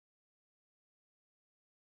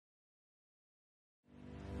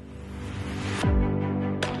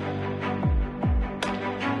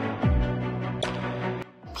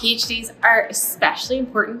PhDs are especially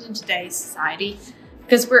important in today's society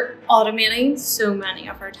because we're automating so many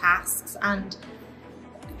of our tasks, and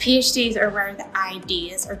PhDs are where the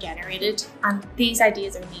ideas are generated, and these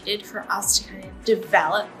ideas are needed for us to kind of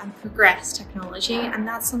develop and progress technology, and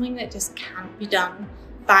that's something that just can't be done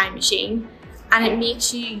by a machine. And it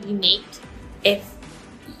makes you unique if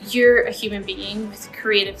you're a human being with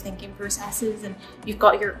creative thinking processes and you've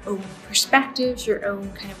got your own perspectives, your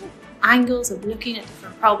own kind of angles of looking at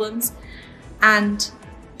different problems. And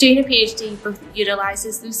doing a PhD both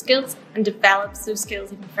utilises those skills and develops those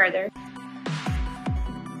skills even further.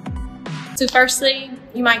 So firstly,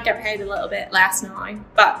 you might get paid a little bit less now,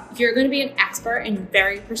 but you're going to be an expert in a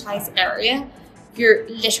very precise area. You're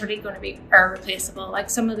literally going to be irreplaceable. Like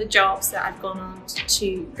some of the jobs that I've gone on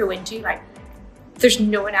to go into, like there's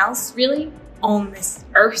no one else really on this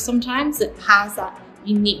earth sometimes that has that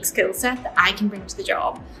unique skill set that I can bring to the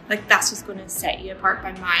job. Like that's just going to set you apart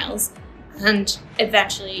by miles and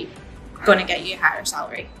eventually going to get you a higher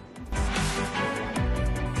salary.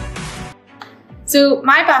 So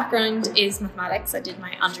my background is mathematics. I did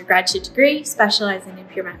my undergraduate degree specialising in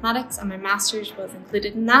pure mathematics, and my master's was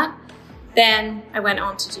included in that. Then I went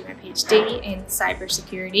on to do my PhD in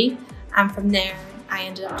cybersecurity, and from there I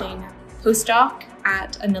ended up doing a postdoc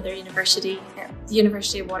at another university, the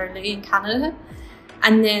University of Waterloo in Canada.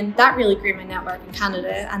 And then that really grew my network in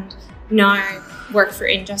Canada, and now I work for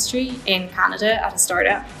industry in Canada at a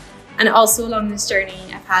startup. And also along this journey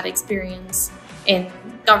I've had experience in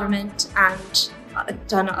government and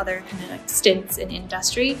done other kind of like stints in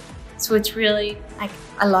industry. So it's really like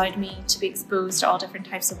allowed me to be exposed to all different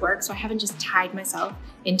types of work. So I haven't just tied myself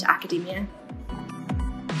into academia.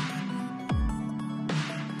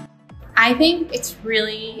 I think it's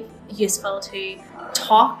really useful to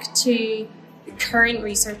talk to the current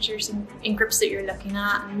researchers in groups that you're looking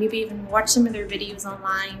at, and maybe even watch some of their videos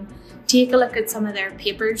online. Take a look at some of their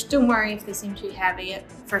papers. Don't worry if they seem too heavy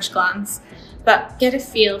at first glance, but get a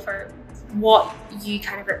feel for what you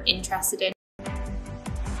kind of are interested in.